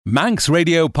Manx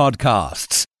Radio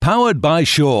Podcasts, powered by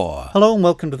Shaw. Hello and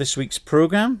welcome to this week's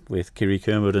programme with Kiri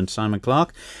Kermode and Simon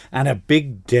Clark. And a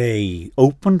big day,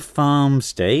 Open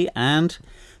Farms Day, and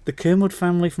the Kermode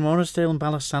family from Orrisdale and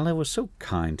Ballasalla was so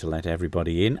kind to let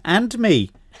everybody in, and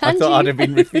me. I thought I'd have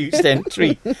been refused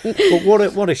entry. But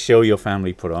what a show your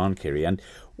family put on, Kiri. And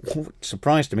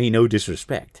surprised to me, no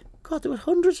disrespect, God, there were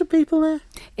hundreds of people there.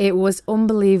 It was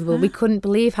unbelievable. We couldn't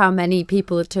believe how many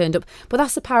people had turned up. But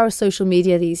that's the power of social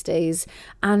media these days.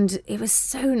 And it was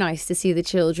so nice to see the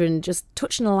children just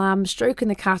touching the lamb, stroking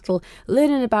the cattle,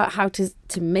 learning about how to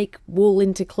make wool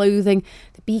into clothing.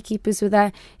 The beekeepers were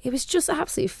there. It was just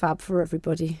absolutely fab for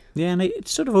everybody. Yeah, and it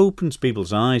sort of opens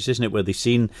people's eyes, isn't it, where they've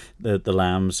seen the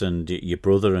lambs, and your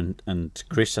brother and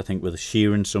Chris, I think, were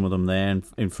shearing some of them there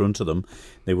in front of them.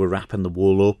 They were wrapping the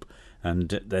wool up. And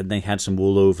then they had some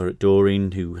wool over at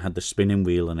Doreen, who had the spinning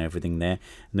wheel and everything there.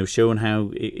 And they were showing how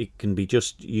it can be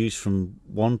just used from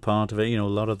one part of it. You know, a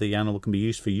lot of the animal can be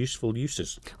used for useful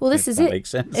uses. Well, this is it. Makes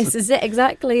sense. This is it,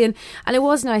 exactly. And it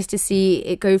was nice to see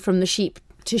it go from the sheep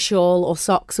to shawl or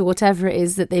socks or whatever it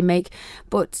is that they make.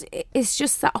 But it's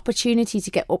just that opportunity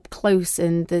to get up close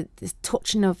and the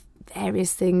touching of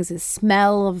various things, the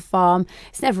smell of a farm.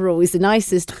 It's never always the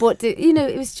nicest, but,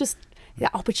 it was just...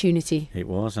 that opportunity. It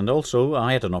was. And also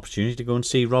I had an opportunity to go and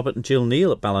see Robert and Jill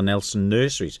Neal at Ballinelson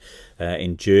Nurseries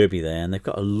in Derby there, and they've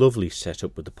got a lovely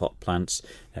setup with the pot plants,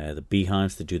 the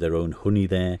beehives. They do their own honey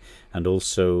there, and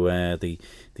also the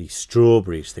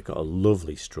strawberries. They've got a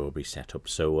lovely strawberry setup.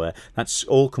 So that's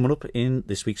all coming up in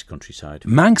this week's Countryside.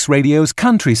 Manx Radio's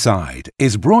Countryside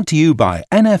is brought to you by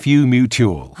NFU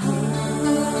Mutual.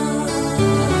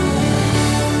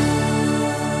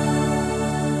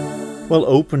 Well,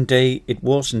 open day it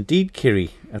was indeed,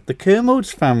 Kiri, at the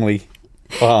Kermode's family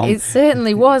farm. It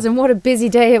certainly was, and what a busy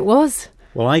day it was.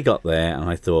 Well, I got there and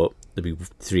I thought there'd be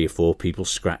 3 or 4 people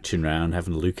scratching around,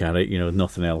 having a look at it,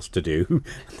 nothing else to do.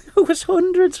 There was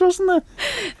hundreds, wasn't there?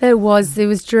 There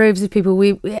was droves of people.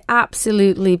 We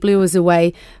absolutely blew us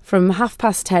away from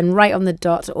 10:30 right on the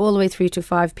dot all the way through to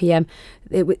 5 p.m.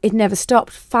 It never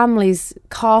stopped. Families,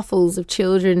 carfuls of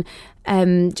children,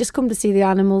 just come to see the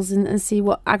animals and see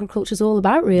what agriculture's all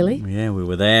about, really. Yeah, we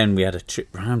were there and we had a trip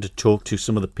round to talk to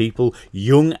some of the people,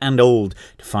 young and old,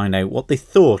 to find out what they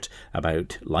thought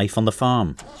about life on the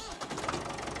farm.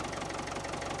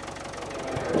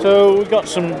 So we've got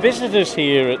some visitors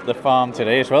here at the farm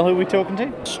today as well. Who are we talking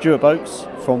to? Stuart Boakes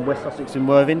from West Sussex in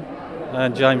Worthing.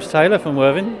 And James Taylor from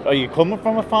Worthing. Are you coming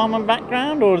from a farming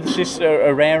background, or is this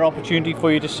a rare opportunity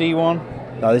for you to see one?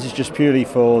 No, this is just purely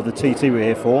for the TT we're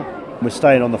here for. We're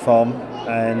staying on the farm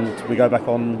and we go back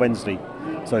on Wednesday.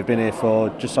 So we've been here for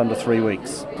just under 3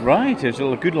 weeks. Right, it's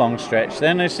a good long stretch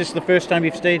then. Is this the first time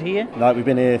you've stayed here? No, we've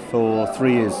been here for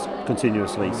 3 years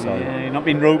continuously. So yeah, you've not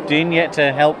been roped in yet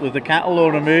to help with the cattle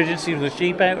or emergency with the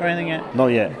sheep out or anything yet? Not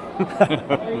yet.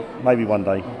 Maybe one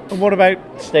day. And what about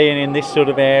staying in this sort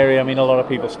of area? I mean, a lot of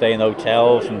people stay in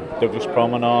hotels and Douglas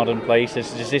Promenade and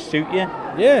places. Does this suit you?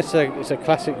 Yeah, it's a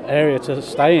classic area to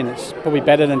stay in. It's probably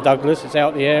better than Douglas. It's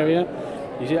out the area.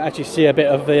 You actually see a bit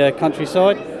of the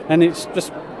countryside, and it's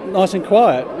just nice and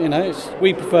quiet.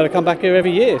 We prefer to come back here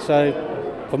every year, so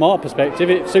from our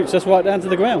perspective it suits us right down to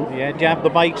the ground. Yeah, do you have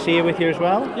the bikes here with you as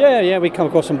well? Yeah, we come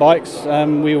across some bikes.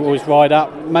 We always ride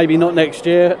up. Maybe not next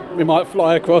year, we might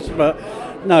fly across, but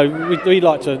no, we'd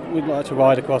like to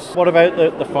ride across. What about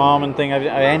the farming thing? Are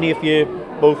any of you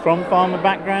both from farming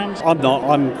backgrounds? I'm not.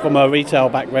 I'm from a retail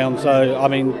background, so I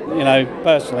mean,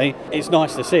 personally, it's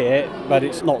nice to see it, but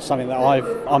it's not something that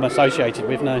I'm associated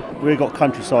with. No. We've got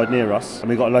countryside near us, and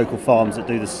we've got local farms that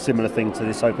do the similar thing to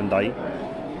this open day.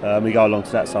 We go along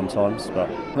to that sometimes, but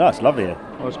no, it's lovely here.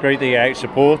 Well, it's great that you're out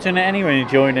supporting it anyway, and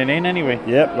joining in anyway.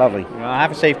 Yep, lovely. Well,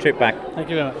 have a safe trip back. Thank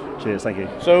you very much. Cheers, thank you.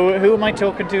 So, who am I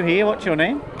talking to here? What's your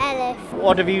name? Elif.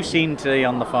 What have you seen today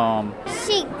on the farm?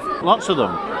 Sheep. Lots of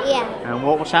them? Yeah. And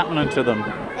what was happening to them?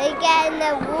 They're getting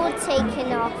their wool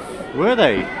taken off. Were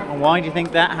they? And why do you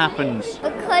think that happens?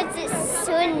 Because it's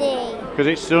sunny. Because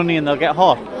it's sunny and they'll get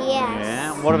hot? Yes.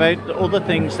 Yeah. What about the other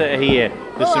things that are here?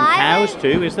 There's some cows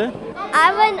too, is there?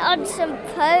 I went on some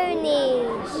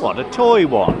ponies. What, a toy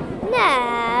one?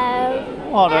 No.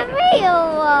 What? A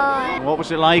real one. What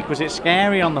was it like? Was it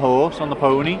scary on the horse, on the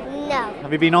pony? No.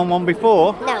 Have you been on one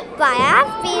before? No, but I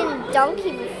have been on a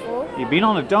donkey before. You've been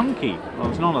on a donkey? Well,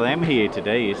 there's none of them here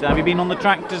today, is there? Have you been on the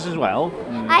tractors as well?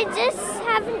 I just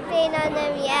haven't been on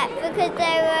them yet because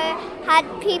had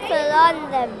people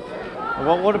on them.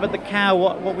 What about the cow?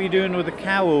 What were you doing with the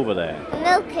cow over there?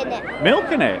 Milking it.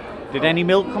 Milking it? Did any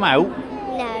milk come out?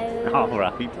 No. All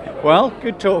right. Well,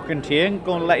 good talking to you. I'm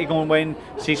going to let you go away and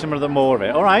see some of the more of it.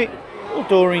 All right. Well,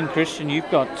 Doreen, Christian, you've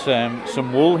got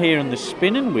some wool here in the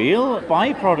spinning wheel,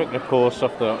 byproduct, of course,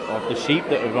 of the sheep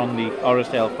that are on the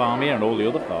Orrisdale farm here and all the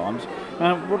other farms.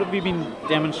 What have you been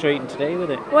demonstrating today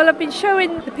with it? Well, I've been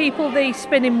showing the people the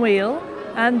spinning wheel,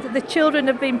 and the children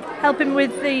have been helping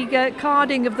with the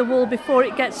carding of the wool before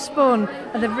it gets spun,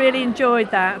 and they've really enjoyed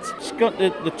that. It's got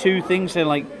the two things, they're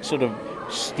like sort of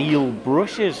steel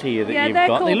brushes here that you've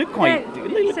got. They look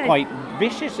quite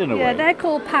vicious in a way. Yeah, they're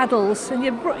called paddles, and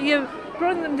you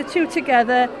run them the two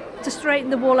together to straighten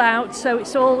the wool out, so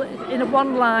it's all in a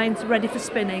one line ready for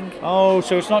spinning. Oh,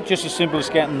 so it's not just as simple as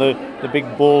getting the big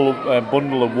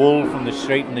bundle of wool from the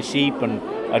straight in the sheep and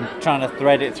trying to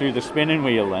thread it through the spinning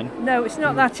wheel then? No, it's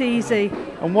not that easy.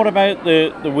 And what about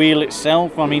the wheel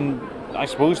itself? I mean, I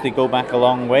suppose they go back a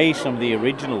long way, some of the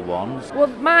original ones.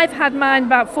 Well, I've had mine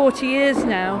about 40 years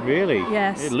now. Really?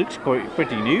 Yes. It looks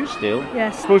pretty new still.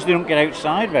 Yes. I suppose they don't get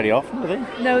outside very often, do they?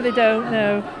 No, they don't,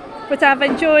 no. But I've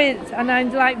enjoyed it, and I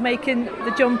like making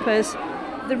the jumpers,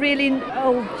 the really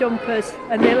old jumpers,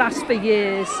 and they last for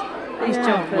years, these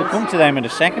jumpers. We'll come to them in a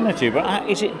second or two, but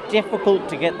is it difficult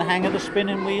to get the hang of the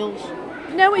spinning wheels?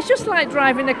 No, it's just like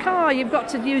driving a car. You've got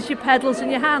to use your pedals and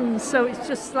your hands, so it's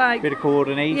just like... Bit of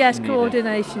coordination. Yes,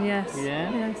 coordination, yes. Yeah?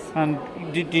 Yes. And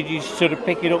did you sort of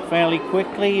pick it up fairly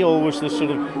quickly, or was there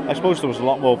sort of... I suppose there was a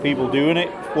lot more people doing it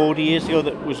 40 years ago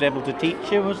that was able to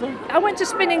teach you, was there? I went to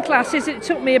spinning classes. It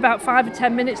took me about 5 or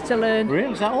 10 minutes to learn.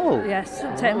 Really? Is that all? Yes, it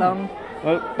didn't take long.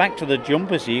 Well, back to the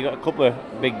jumpers here, you got a couple of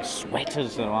big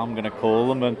sweaters, I'm going to call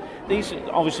them, and these are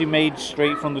obviously made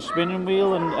straight from the spinning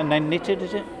wheel and then knitted,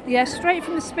 is it? Yes, straight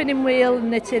from the spinning wheel and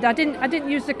knitted. I didn't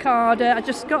use the carder. I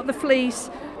just got the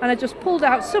fleece and I just pulled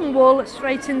out some wool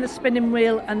straight in the spinning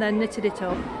wheel and then knitted it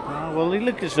up. Oh, well, they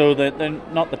look as though they're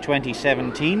not the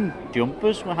 2017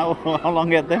 jumpers. How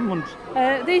long are them ones?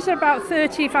 These are about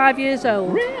 35 years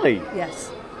old. Really?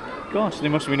 Yes. Gosh, they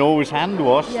must have been always hand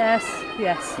washed. Yes,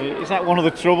 yes. Is that one of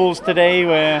the troubles today,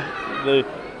 where the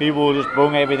people will just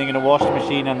bung everything in a washing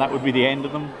machine and that would be the end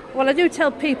of them? Well, I do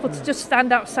tell people to just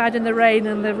stand outside in the rain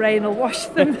and the rain will wash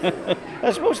them.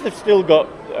 I suppose they've still got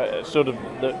sort of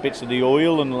the bits of the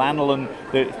oil and lanolin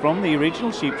from the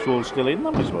original sheep's wool still in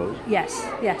them, I suppose. Yes,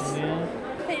 yes. Yeah.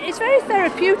 It's very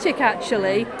therapeutic,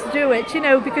 actually, to do it,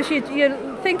 because you're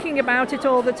thinking about it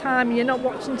all the time. You're not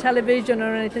watching television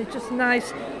or anything. It's just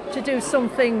nice to do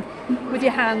something with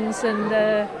your hands and...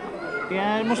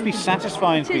 Yeah, it must be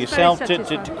satisfying for yourself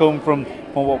to come from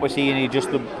what we're seeing here,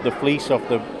 just the fleece of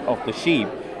the sheep,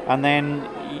 and then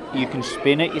you can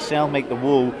spin it yourself, make the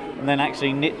wool, and then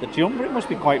actually knit the jumper. It must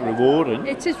be quite rewarding.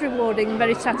 It is rewarding and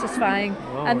very satisfying.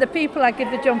 Wow. And the people I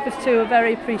give the jumpers to are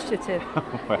very appreciative.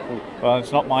 well,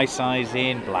 it's not my size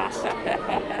in, blast.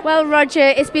 Well,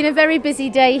 Roger, it's been a very busy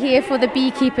day here for the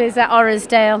beekeepers at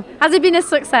Orrisdale. Has it been a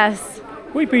success?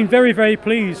 We've been very, very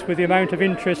pleased with the amount of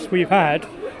interest we've had,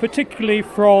 particularly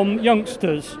from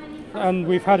youngsters. And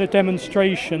we've had a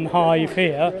demonstration hive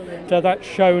here that's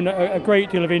shown a great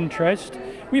deal of interest.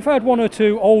 We've had one or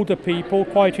two older people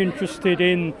quite interested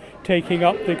in taking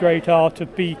up the great art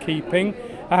of beekeeping,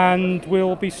 and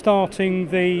we'll be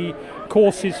starting the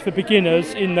courses for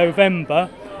beginners in November.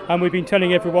 And we've been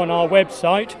telling everyone our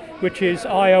website, which is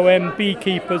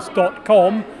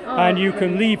iombeekeepers.com, and you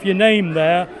can leave your name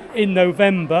there in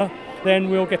November. Then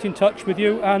we'll get in touch with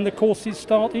you and the courses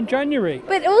start in January.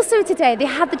 But also today they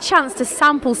had the chance to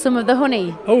sample some of the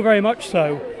honey. Oh, very much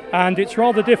so. And it's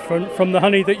rather different from the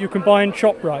honey that you can buy in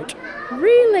ShopRite.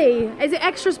 Really? Is it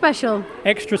extra special?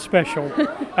 Extra special.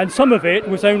 And some of it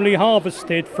was only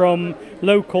harvested from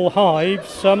local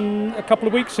hives a couple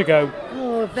of weeks ago.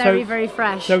 Oh, very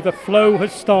fresh. So the flow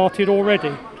has started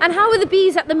already. And how are the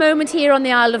bees at the moment here on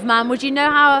the Isle of Man? Would you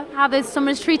know how the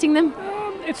summer's treating them?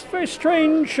 It's a very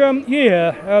strange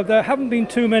year. There haven't been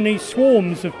too many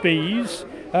swarms of bees.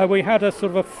 We had a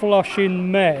sort of a flush in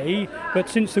May, but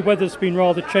since the weather's been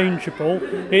rather changeable,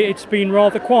 it's been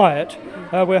rather quiet.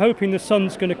 We're hoping the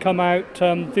sun's going to come out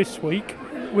this week.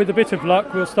 With a bit of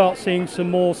luck, we'll start seeing some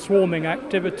more swarming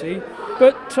activity.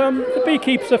 But the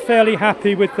beekeepers are fairly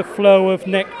happy with the flow of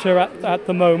nectar at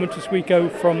the moment as we go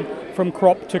from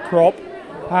crop to crop.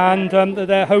 And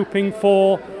they're hoping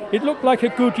for... It looked like a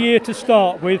good year to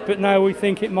start with, but now we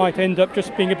think it might end up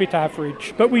just being a bit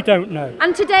average. But we don't know.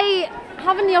 And today,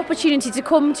 having the opportunity to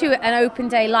come to an open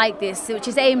day like this, which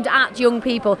is aimed at young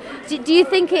people, do you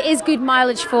think it is good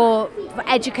mileage for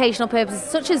educational purposes,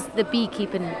 such as the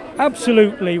beekeeping?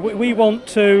 Absolutely. We want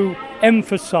to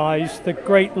emphasise the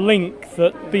great link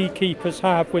that beekeepers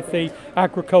have with the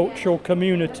agricultural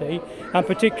community, and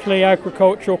particularly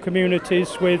agricultural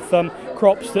communities with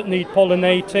crops that need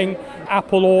pollinating,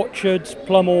 apple orchards,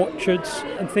 plum orchards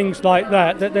and things like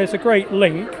that there's a great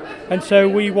link. And so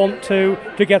we want to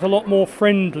get a lot more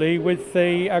friendly with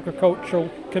the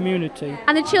agricultural community.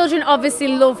 And the children obviously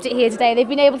loved it here today. They've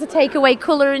been able to take away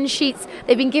colouring sheets.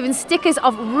 They've been given stickers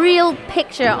of real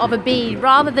picture of a bee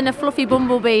rather than a fluffy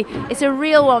bumblebee. It's a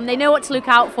real one. They know what to look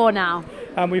out for now.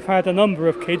 And we've had a number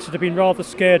of kids that have been rather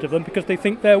scared of them because they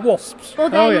think they're wasps. Well,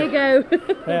 there you go.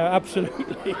 Yeah,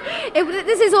 absolutely.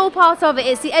 This is all part of it.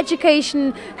 It's the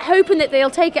education, hoping that they'll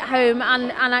take it home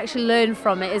and actually learn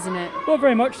from it, isn't it? Well,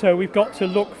 very much so. We've got to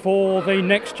look for the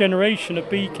next generation of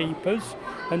beekeepers,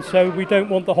 and so we don't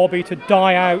want the hobby to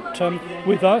die out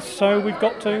with us, so we've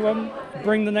got to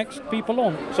bring the next people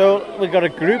on. So we've got a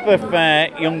group of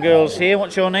young girls here.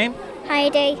 What's your name?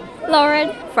 Heidi,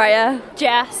 Lauren, Freya,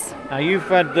 Jess. Now you've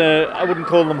had I wouldn't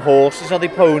call them horses, are they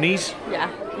ponies? Yeah,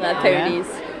 they're ponies.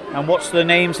 Yeah. And what's the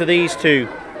names of these two?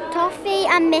 Toffee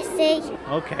and Missy.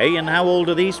 Okay, and how old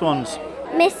are these ones?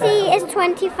 Missy is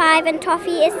 25 and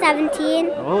Toffee is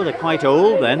 17. Oh, they're quite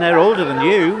old then. They're older than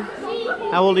you.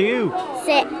 How old are you?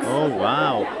 6. Oh,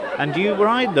 wow. And do you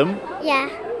ride them? Yeah.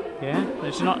 Yeah?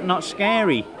 It's not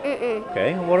scary? Mm-mm.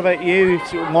 Okay, what about you?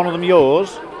 Is one of them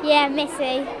yours? Yeah,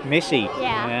 Missy. Missy?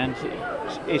 Yeah. And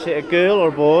is it a girl or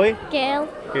a boy? Girl.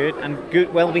 Good. And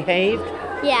good, well behaved?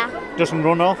 Yeah. Doesn't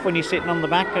run off when you're sitting on the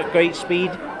back at great speed?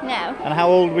 No. And how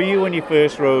old were you when you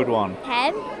first rode one?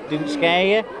 10. Didn't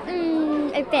scare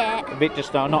you? A bit. A bit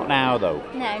just now, not now though?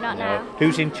 No, not now.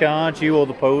 Who's in charge, you or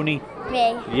the pony?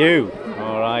 Me. You?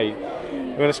 All right.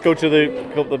 Well, let's go to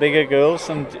the bigger girls.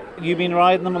 And you've been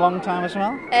riding them a long time as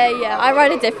well? Yeah, I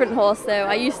ride a different horse though.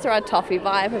 I used to ride Toffee,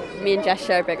 but me and Jess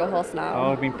share a bigger horse now.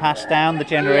 Oh, it's been passed down the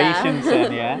generations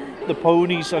then, yeah? The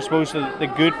ponies, I suppose,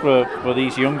 they're good for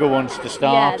these younger ones to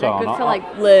start they're on. good for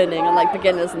like learning and like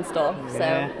beginners and stuff.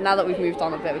 Yeah. So now that we've moved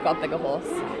on a bit, we've got a bigger horse.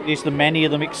 Is there many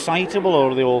of them excitable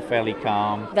or are they all fairly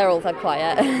calm? They're all dead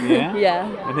quiet. Yeah?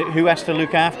 Yeah. And who has to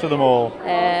look after them all?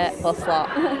 Ocelot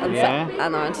and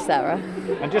and Auntie Sarah.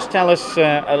 And just tell us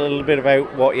a little bit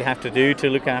about what you have to do to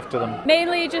look after them.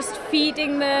 Mainly just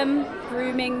feeding them,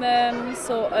 grooming them,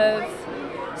 sort of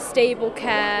stable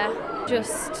care,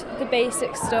 just the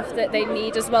basic stuff that they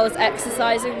need, as well as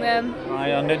exercising them. Right,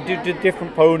 and do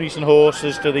different ponies and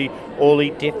horses, do they all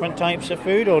eat different types of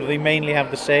food or do they mainly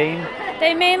have the same?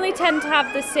 They mainly tend to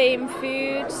have the same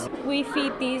food. We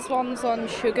feed these ones on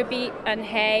sugar beet and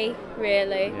hay,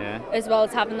 really, as well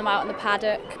as having them out in the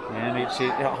paddock. Yeah, and it's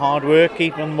hard work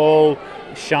keeping them all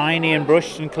shiny and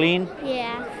brushed and clean?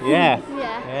 Yeah. Yeah.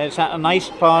 Yeah. Is that a nice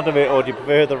part of it or do you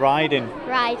prefer the riding?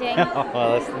 Riding.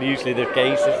 Well, that's usually the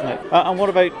case, isn't it? And what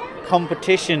about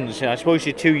competitions? I suppose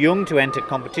you're too young to enter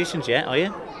competitions yet, are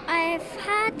you? I've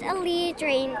had a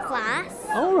leading class.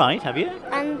 All right, have you?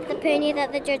 And the pony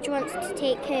that the judge wants to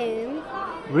take home.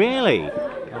 Really?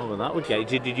 Oh, well, that would get.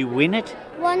 Did you win it?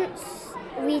 Once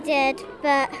we did,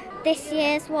 but this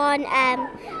year's one,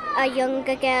 a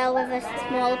younger girl with a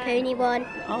smaller pony won.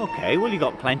 Okay, well, you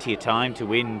got plenty of time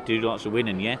to do lots of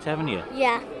winning yet, haven't you?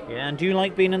 Yeah. Yeah, and do you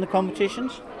like being in the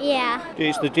competitions? Yeah.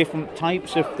 Is the different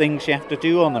types of things you have to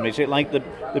do on them? Is it like the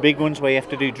big ones where you have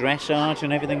to do dressage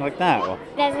and everything like that? Or?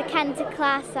 There's a canter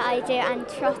class that I do and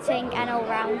trotting and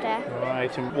all-rounder.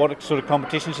 Right, and what sort of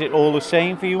competitions? Is it all the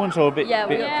same for you ones or a bit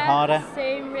harder?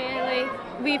 Same really.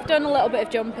 We've done a little bit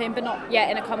of jumping, but not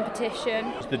yet in a competition.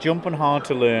 Is the jumping hard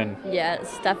to learn? Yeah,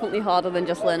 it's definitely harder than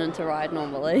just learning to ride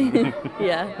normally.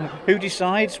 Yeah. Who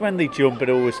decides when they jump? It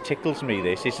always tickles me,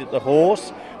 this. Is it the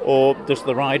horse, or does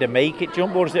the rider make it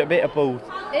jump, or is it a bit of both?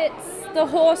 It's the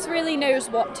horse really knows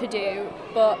what to do,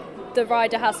 but the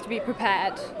rider has to be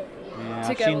prepared. Yeah,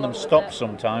 I've seen them stop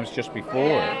sometimes just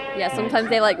before. Yeah, sometimes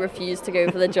they refuse to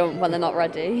go for the jump when they're not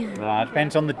ready. It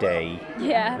depends on the day.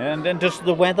 Yeah. And does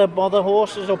the weather bother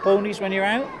horses or ponies when you're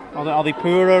out? Are they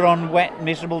poorer on wet,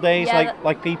 miserable days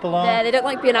like people are? Yeah, they don't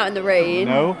like being out in the rain.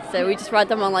 No? So we just ride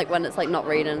them on when it's not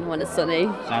raining, when it's sunny.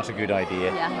 That's a good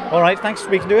idea. Yeah. All right, thanks for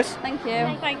speaking to us. Thank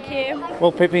you. Thank you.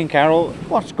 Well, Pippi and Carol,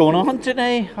 what's going on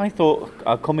today? I thought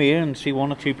I'd come here and see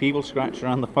one or two people scratch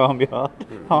around the farmyard.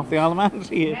 Half the Isle of Man's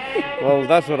here. Well,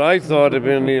 that's what I thought. It'd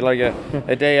been like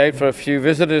a day out for a few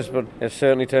visitors, but it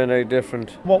certainly turned out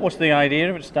different. What was the idea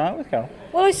of it to start with, Carol?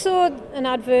 Well, I saw an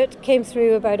advert came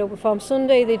through about Open Farm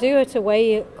Sunday. They do it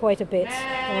away quite a bit.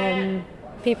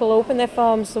 People open their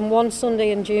farms on one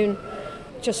Sunday in June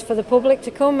just for the public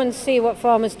to come and see what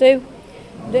farmers do.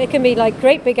 It can be like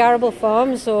great big arable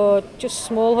farms or just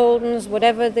small holdings,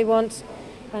 whatever they want,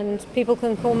 and people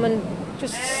can come and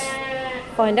just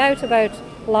find out about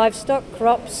livestock,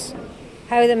 crops,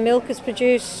 how the milk is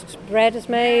produced, bread is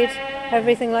made,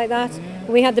 everything like that.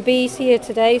 We had the bees here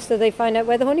today, so they find out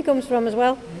where the honey comes from as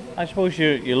well. I suppose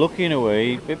you're lucky in a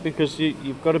way because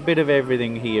you've got a bit of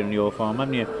everything here on your farm,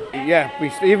 haven't you? Yeah, we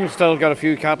even still got a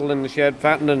few cattle in the shed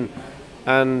fattening,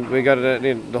 and we got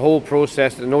the whole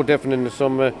process is no different in the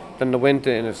summer than the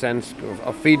winter in a sense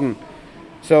of feeding.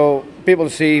 So people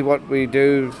see what we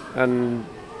do, and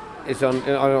it's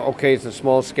it's a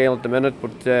small scale at the minute,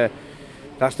 but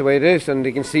that's the way it is, and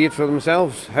they can see it for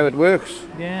themselves how it works.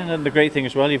 Yeah, and then the great thing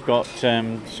as well, you've got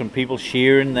some people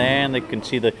shearing there, and they can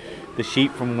see the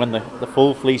sheep from when the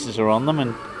full fleeces are on them,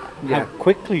 and how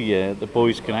quickly the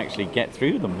boys can actually get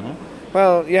through them. You know?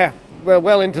 Well, yeah, we're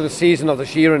well into the season of the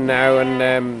shearing now,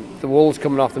 and the wool's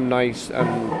coming off them nice,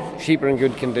 and sheep are in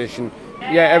good condition.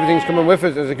 Yeah, everything's coming with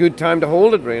it. It's a good time to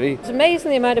hold it, really. It's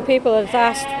amazing the amount of people that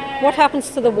have asked what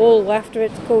happens to the wool after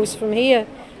it goes from here.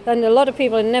 And a lot of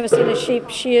people have never seen a sheep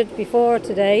sheared before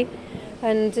today,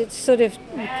 and it sort of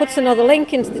puts another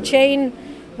link into the chain.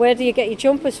 Where do you get your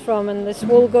jumpers from? And this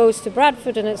wool goes to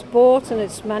Bradford, and it's bought and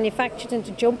it's manufactured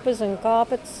into jumpers and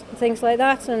carpets and things like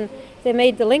that, and they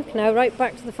made the link now right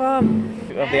back to the farm.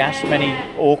 Have they asked many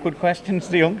awkward questions,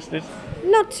 the youngsters?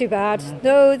 Not too bad.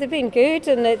 No, they've been good,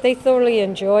 and they thoroughly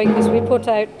enjoy, because we put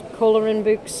out colouring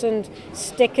books and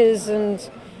stickers and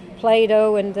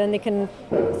Play-Doh, and then they can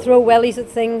throw wellies at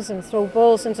things and throw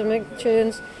balls into milk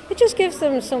churns. It just gives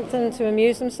them something to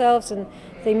amuse themselves, and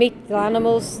they meet the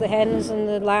animals, the hens and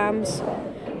the lambs.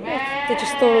 They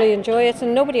just thoroughly enjoy it,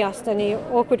 and nobody asked any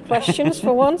awkward questions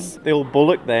for once. The old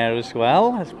bullock there as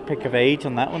well. That's a pick of age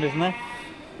on that one, isn't there?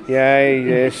 Yeah,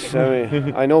 yes.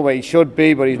 I know where he should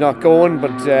be, but he's not going.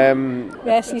 But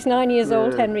yes, he's 9 years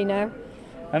old, Henry, now.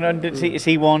 And is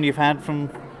he one you've had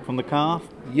from the calf?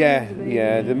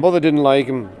 Yeah. The mother didn't like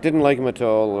him at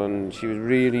all, and she was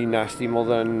really nasty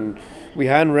mother, and we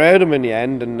hadn't reared him in the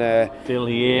end. And still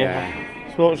here. Yeah.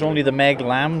 So it's only the Meg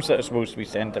lambs that are supposed to be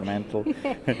sentimental.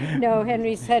 No,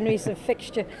 Henry's a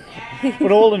fixture.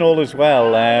 But all in all as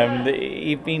well,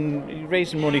 you've been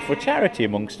raising money for charity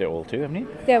amongst it all too, haven't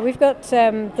you? Yeah, we've got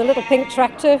the little pink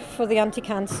tractor for the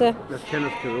anti-cancer. That's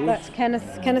Kenneth Carruth. That's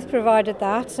Kenneth. Kenneth provided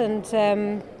that,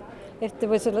 and if there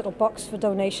was a little box for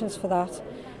donations for that.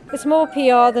 It's more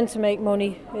PR than to make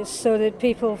money. It's so that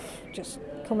people just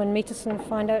come and meet us and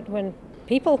find out when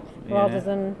people, rather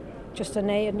than just a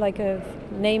name, like a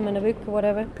name in a book or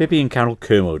whatever. Pippi and Carol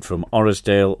Kermode from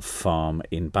Orrisdale Farm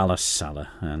in Ballasalla.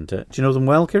 And do you know them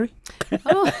well, Kiri?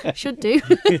 Oh, should do.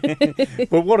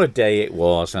 Well, what a day it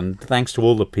was, and thanks to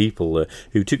all the people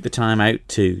who took the time out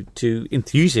to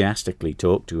enthusiastically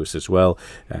talk to us as well,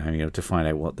 to find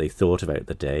out what they thought about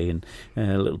the day, and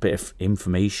a little bit of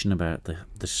information about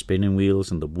the spinning wheels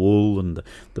and the wool and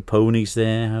the ponies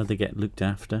there, how they get looked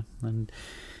after. And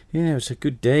yeah, it was a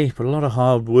good day, but a lot of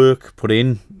hard work put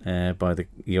in by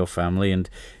your family, and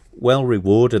well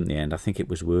rewarded in the end. I think it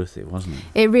was worth it, wasn't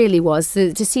it? It really was.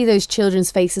 To see those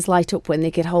children's faces light up when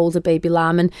they could hold a baby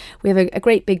lamb. And we have a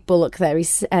great big bullock there.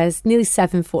 He's nearly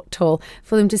 7 foot tall.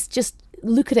 For them to just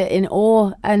look at it in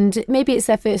awe, and maybe it's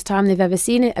their first time they've ever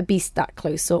seen a beast that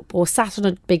close up, or sat on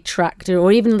a big tractor,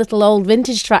 or even a little old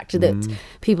vintage tractor that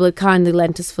people had kindly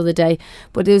lent us for the day.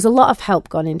 But there was a lot of help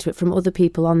gone into it from other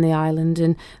people on the island,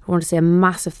 and I want to say a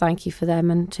massive thank you for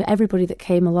them, and to everybody that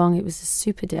came along. It was a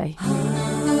super day.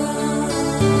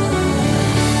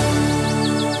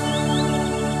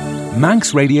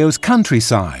 Manx Radio's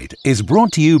Countryside is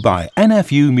brought to you by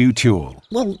NFU Mutual.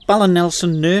 Well,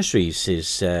 Ballynelson Nurseries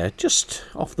is just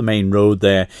off the main road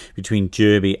there between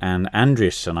Derby and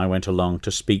Andreas, and I went along to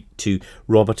speak to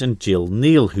Robert and Jill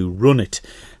Neal, who run it.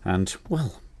 And,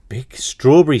 well, big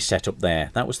strawberry setup there.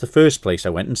 That was the first place I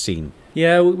went and seen.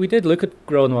 Yeah, we did look at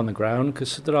growing them on the ground,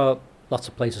 because there are lots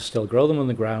of places still grow them on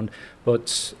the ground,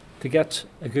 but to get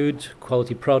a good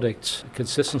quality product, a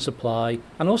consistent supply,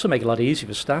 and also make it a lot easier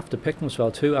for staff to pick them as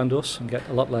well too, and us, and get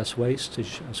a lot less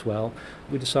wastage as well.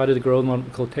 We decided to grow them on what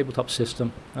we call a tabletop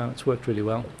system. It's worked really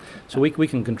well. So we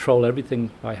can control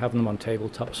everything by having them on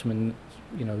tabletops. I mean,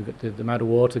 we've got the amount of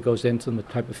water that goes into them, the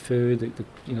type of food,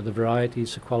 the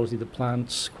varieties, the quality of the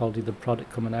plants, quality of the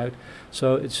product coming out.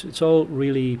 So it's all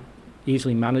really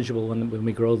easily manageable when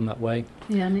we grow them that way.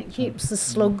 Yeah, and it keeps the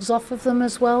slugs off of them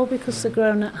as well, because they're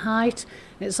grown at height.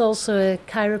 It's also a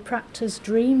chiropractor's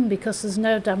dream, because there's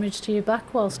no damage to your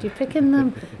back whilst you're picking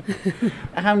them.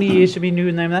 How many years have you been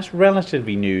doing them? That's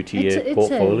relatively new to your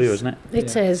portfolio, isn't it?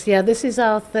 It is, yeah. This is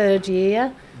our 3rd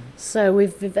year. So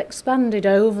we've expanded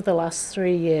over the last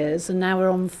 3 years, and now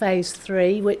we're on phase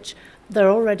 3, which they're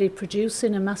already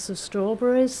producing a mass of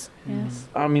strawberries. Yes.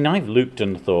 I mean, I've looked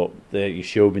and thought that you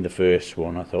showed me the first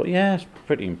one. I thought, yeah, it's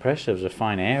pretty impressive. It's a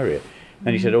fine area.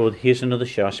 And he said, "Oh, here's another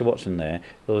shot." I said, "What's in there?"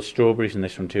 Well, there's strawberries in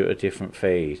this one too, at a different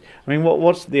phase. I mean,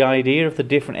 what's the idea of the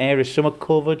different areas? Some are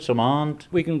covered, some aren't.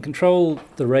 We can control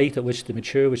the rate at which they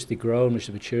mature, which they grow, and which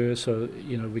they mature. So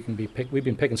we can we've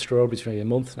been picking strawberries for a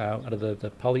month now out of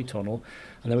the polytunnel,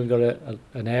 and then we've got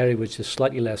an area which is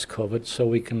slightly less covered, so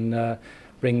we can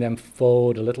bring them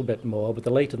forward a little bit more, but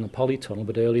they're later than the polytunnel,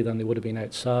 but earlier than they would have been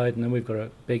outside. And then we've got a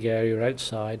big area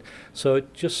outside, so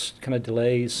it just kind of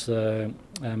delays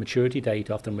maturity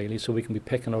date off them really, so we can be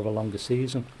picking over a longer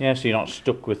season. Yeah, so you're not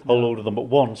stuck with a load of them at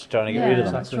once trying to get rid of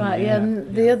them. That's right. Yeah,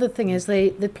 and the other thing is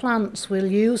the plants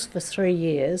we'll use for 3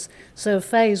 years. So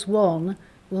phase 1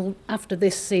 will, after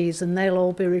this season, they'll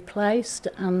all be replaced,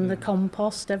 and the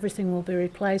compost, everything will be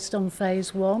replaced on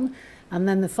phase 1, and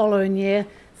then the following year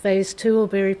phase 2 will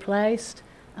be replaced,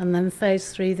 and then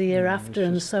phase 3 the year after,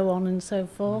 and so on and so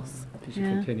forth. It's a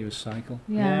continuous cycle.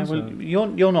 Yeah. Well,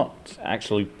 you're not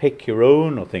actually pick your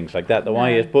own or things like that, though,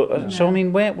 are you? But so I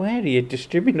mean, where do you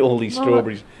distribute all these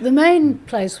strawberries? The main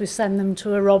place we send them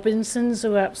to are Robinsons,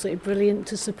 who are absolutely brilliant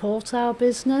to support our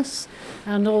business,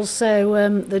 and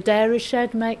also the Dairy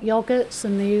Shed make yogurts,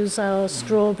 and they use our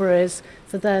strawberries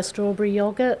for their strawberry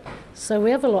yoghurt. So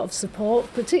we have a lot of support,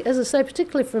 as I say,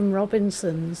 particularly from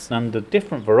Robinsons. And the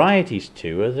different varieties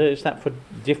too, is that for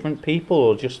different people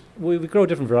or just... We grow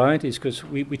different varieties because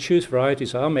we choose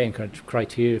varieties. Our main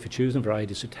criteria for choosing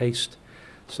varieties is taste.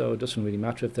 So it doesn't really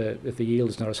matter if the yield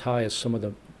is not as high as some of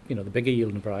the the bigger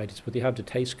yielding varieties, but they have to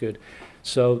taste good.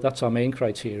 So that's our main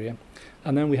criteria.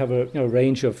 And then we have a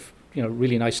range of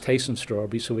really nice tasting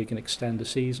strawberries, so we can extend the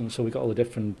season. So we've got all the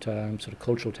different sort of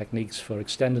cultural techniques for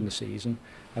extending the season,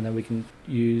 and then we can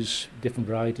use different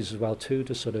varieties as well too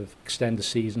to sort of extend the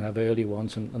season, have early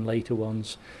ones and later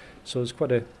ones. So it's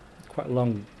quite a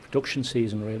long production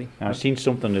season really. Now, I've seen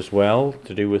something as well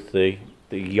to do with the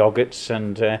yogurts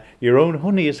and your own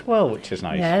honey as well, which is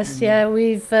nice. Yes, yeah,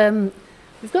 we've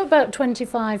got about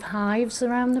 25 hives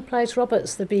around the place.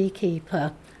 Robert's the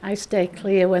beekeeper. I stay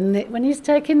clear when he's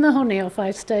taking the honey off.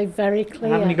 I stay very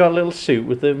clear. Haven't you got a little suit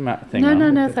with the thing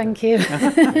on? No, thank you.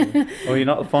 Oh, you're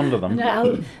not fond of them?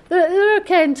 No, they're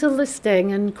okay until they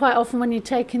sting, and quite often when you're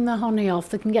taking the honey off,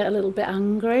 they can get a little bit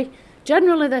angry.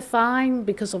 Generally, they're fine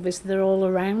because obviously they're all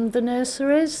around the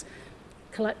nurseries,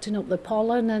 collecting up the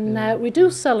pollen, and we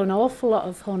do sell an awful lot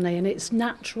of honey, and it's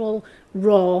natural,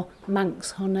 raw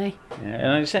Manx honey.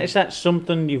 Yeah, and is that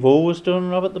something you've always done,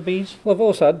 Robert, the bees? Well, I've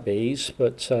also had bees,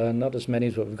 but not as many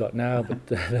as what we've got now. But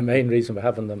the main reason we're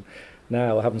having them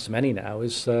now, or having so many now,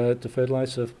 is to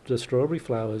fertilise the strawberry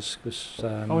flowers. Cause,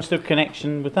 is there a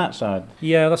connection with that side?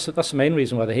 Yeah, that's the main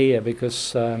reason why they're here,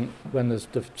 because when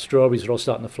the strawberries are all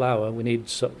starting to flower, we need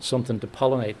something to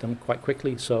pollinate them quite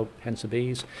quickly, so hence the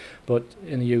bees. But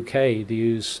in the UK, they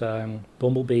use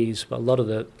bumblebees, but a lot of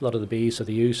the bees that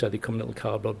they use, they come in a little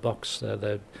cardboard box.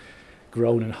 They're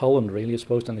grown in Holland, really, I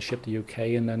suppose, then they ship to the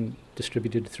UK and then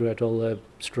distributed throughout all the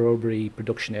strawberry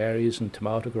production areas and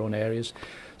tomato growing areas.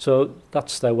 So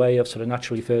that's their way of sort of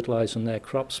naturally fertilising their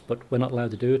crops, but we're not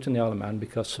allowed to do it in the Isle of Man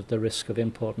because of the risk of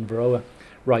import and varroa,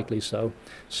 rightly so.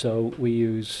 So we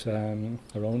use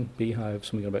our own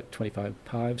beehives, and we've got about 25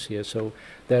 hives here, so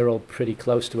they're all pretty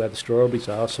close to where the strawberries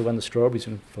are, so when the strawberries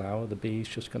are in flower, the bees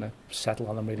just going to settle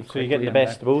on them really quickly. So you're getting the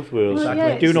best of both worlds,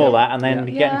 well, doing all that and then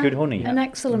getting good honey. An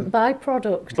excellent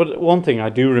byproduct. But one thing I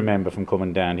do remember from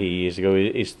coming down here years ago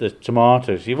is the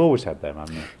tomatoes. You've always had them,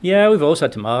 haven't you? Yeah, we've always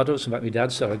had tomatoes. In fact, my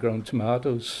dad started growing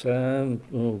tomatoes, I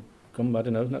don't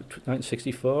know,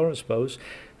 1964, I suppose.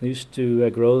 They used to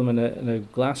grow them in a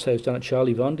glass house down at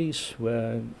Charlie Vondy's,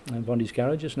 where Vondy's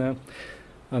Garage is now.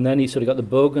 And then he sort of got the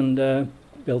bug and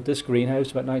built this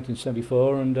greenhouse about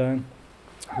 1974, and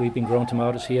we've been growing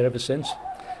tomatoes here ever since.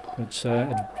 It's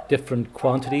at different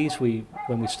quantities.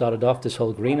 When we started off, this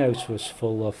whole greenhouse was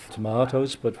full of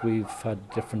tomatoes, but we've had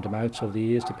different amounts over the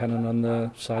years, depending on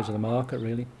the size of the market,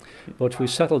 really. But we've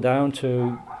settled down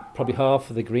to probably half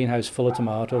of the greenhouse full of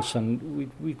tomatoes, and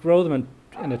we grow them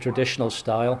in a traditional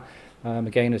style.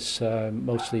 Again, it's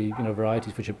mostly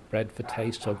varieties which are bred for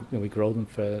taste, so we grow them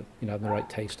for having the right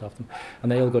taste of them,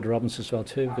 and they all go to Robinsons as well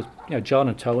too, because John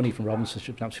and Tony from Robinsons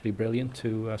have been absolutely brilliant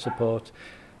to support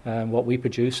what we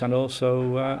produce, and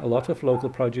also a lot of local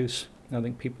produce. I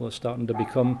think people are starting to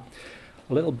become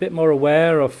a little bit more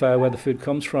aware of where the food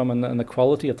comes from and the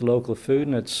quality of the local food,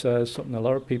 and it's something a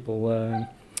lot of people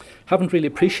haven't really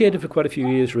appreciated for quite a few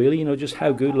years, really, just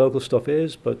how good local stuff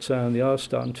is, but they are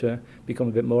starting to become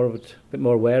a bit more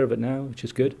aware of it now, which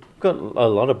is good. Got a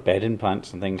lot of bedding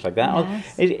plants and things like that.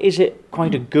 Yes. Is it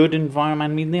quite a good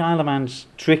environment? I mean, the Isle of Man's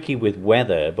tricky with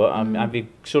weather, but have you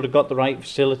sort of got the right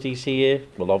facilities here?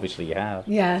 Well, obviously you have.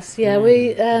 Yes, yeah.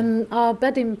 We our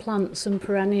bedding plants and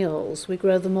perennials, we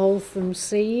grow them all from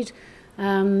seed,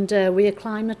 and we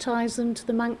acclimatise them to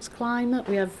the Manx climate.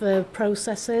 We have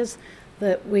processes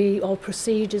or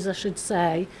procedures, I should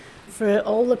say, for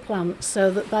all the plants,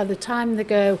 so that by the time they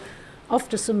go off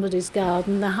to somebody's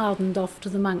garden, they're hardened off to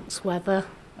the Manx weather.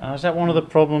 Is that one of the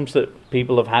problems that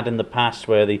people have had in the past,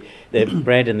 where they're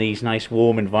bred in these nice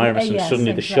warm environments and Yes,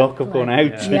 suddenly the exactly. shock of going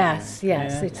out? Yes,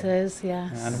 Yeah. it is,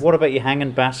 yes. And what about your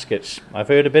hanging baskets? I've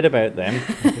heard a bit about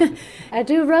them. I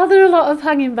do rather a lot of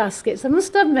hanging baskets. I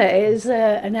must admit, it is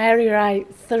an area I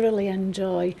thoroughly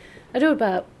enjoy. I do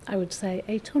about, I would say,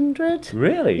 800.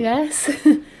 Really? Yes.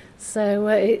 So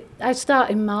I start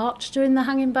in March doing the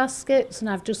hanging baskets, and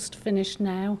I've just finished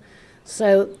now.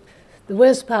 So the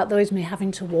worst part, though, is me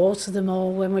having to water them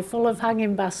all when we're full of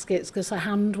hanging baskets, because I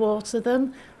hand water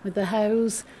them with the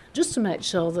hose just to make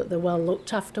sure that they're well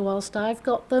looked after whilst I've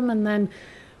got them. And then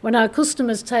when our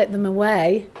customers take them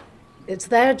away, it's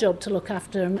their job to look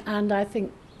after them, and I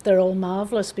think they're all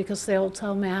marvellous because they all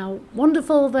tell me how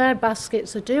wonderful their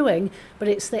baskets are doing, but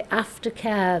it's the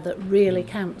aftercare that really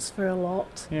counts for a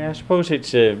lot. Yeah, I suppose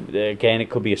it's, again, it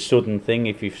could be a sudden thing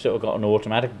if you've sort of got an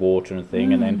automatic watering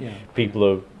thing and then people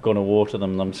are going to water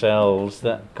them themselves.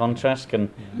 That contrast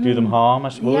can do them harm, I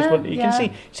suppose. Yeah, But you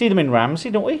can see them in Ramsey,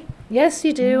 don't we? Yes,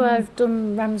 you do. I've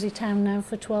done Ramsey Town now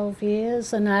for 12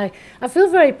 years, and I feel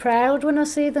very proud when I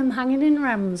see them hanging in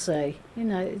Ramsey.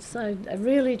 I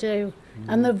really do.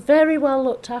 And they're very well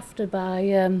looked after by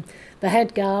the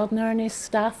head gardener and his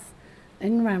staff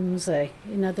in Ramsey.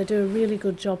 They do a really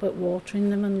good job at watering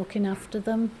them and looking after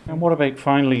them. And what about,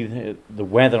 finally, the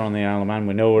weather on the Isle of Man?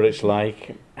 We know what it's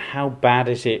like. How bad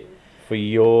is it for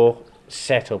your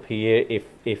setup here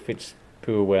if it's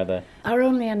poor weather? Our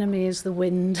only enemy is the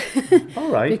wind.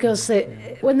 All right. Because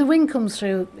when the wind comes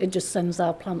through, it just sends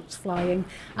our plants flying.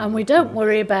 And we don't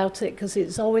worry about it because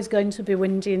it's always going to be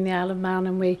windy in the Isle of Man,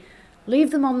 and we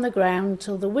leave them on the ground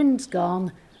till the wind's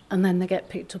gone, and then they get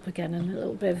picked up again, and a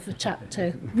little bit of a chat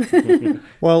too.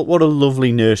 Well, what a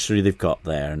lovely nursery they've got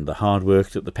there, and the hard work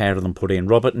that the pair of them put in.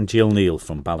 Robert and Jill Neal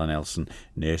from Ballinelson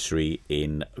Nursery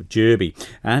in Derby.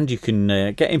 And you can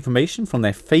get information from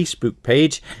their Facebook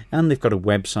page, and they've got a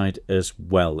website as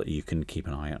well that you can keep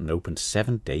an eye on, and open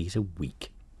 7 days a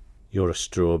week. You're a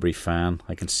strawberry fan.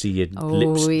 I can see your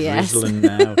lips drizzling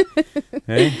now.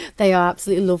 Eh? They are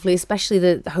absolutely lovely, especially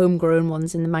the homegrown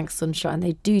ones in the Manx Sunshine.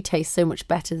 They do taste so much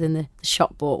better than the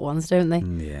shop-bought ones, don't they?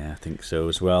 Yeah, I think so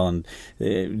as well. And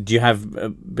do you have a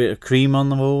bit of cream on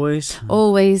them always?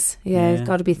 Always, yeah. It's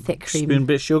got to be thick cream. Spoon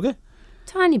bit of sugar?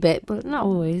 Tiny bit, but not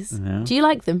always. No. Do you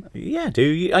like them? Yeah, I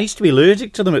do. I used to be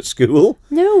allergic to them at school.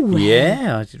 No way.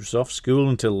 Yeah, I was off school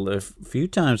until a few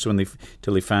times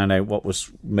till they found out what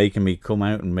was making me come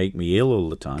out and make me ill all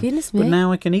the time. Goodness me. But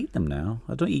now I can eat them now.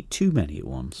 I don't eat too many at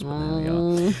once, but there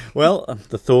we are. Well,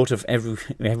 the thought of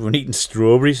everyone eating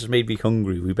strawberries has made me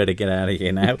hungry. We better get out of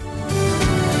here now.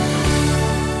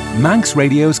 Manx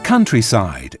Radio's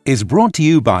Countryside is brought to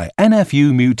you by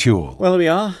NFU Mutual. Well, there we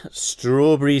are.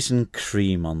 Strawberries and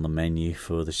cream on the menu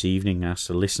for this evening.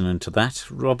 After listening to that,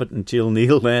 Robert and Jill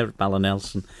Neal there at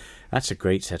Ballinelson. That's a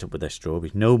great setup with their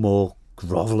strawberries. No more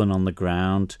grovelling on the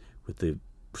ground with the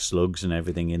slugs and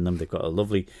everything in them. They've got a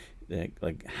lovely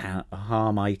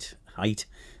Harmite height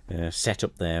set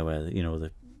up there where,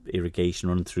 the irrigation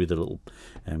running through the little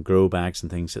grow bags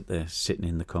and things that they're sitting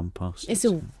in the compost. It's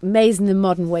amazing the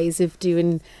modern ways of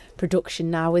doing production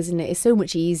now, isn't it? It's so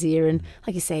much easier, and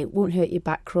like you say, it won't hurt your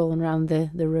back crawling around the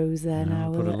rows there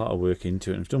now. Put a lot of work into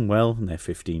it, and have done well in their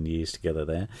 15 years together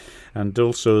there. And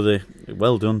also,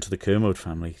 well done to the Kermode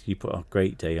family. You put a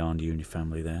great day on, you and your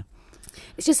family there.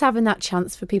 It's just having that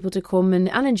chance for people to come and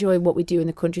enjoy what we do in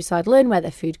the countryside, learn where their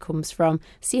food comes from,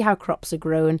 see how crops are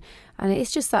grown, and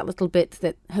it's just that little bit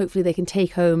that hopefully they can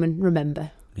take home and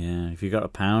remember. Yeah, if you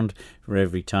got £1 for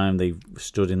every time they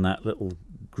stood in that little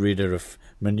gridder of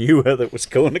manure that was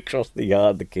going across the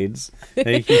yard, the kids,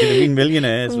 they could have been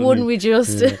millionaires. Wouldn't we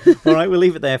just? Yeah. All right, we'll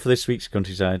leave it there for this week's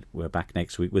Countryside. We're back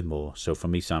next week with more. So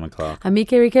from me, Simon Clark. And me,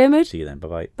 Kiri Kermode. See you then.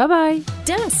 Bye-bye. Bye-bye.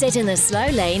 Don't sit in the slow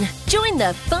lane. Join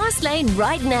the fast lane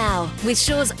right now with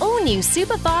Shaw's all-new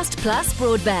Superfast Plus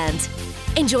broadband.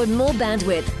 Enjoy more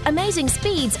bandwidth, amazing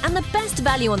speeds and the best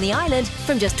value on the island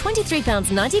from just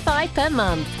 £23.95 per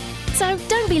month. So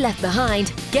don't be left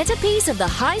behind. Get a piece of the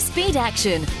high-speed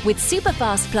action with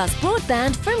Superfast Plus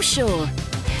broadband from Shaw.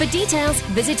 For details,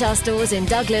 visit our stores in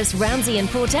Douglas, Ramsey and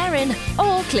Port Erin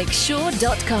or click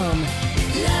shaw.com.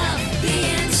 Love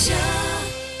being Shaw.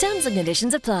 Terms and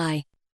conditions apply.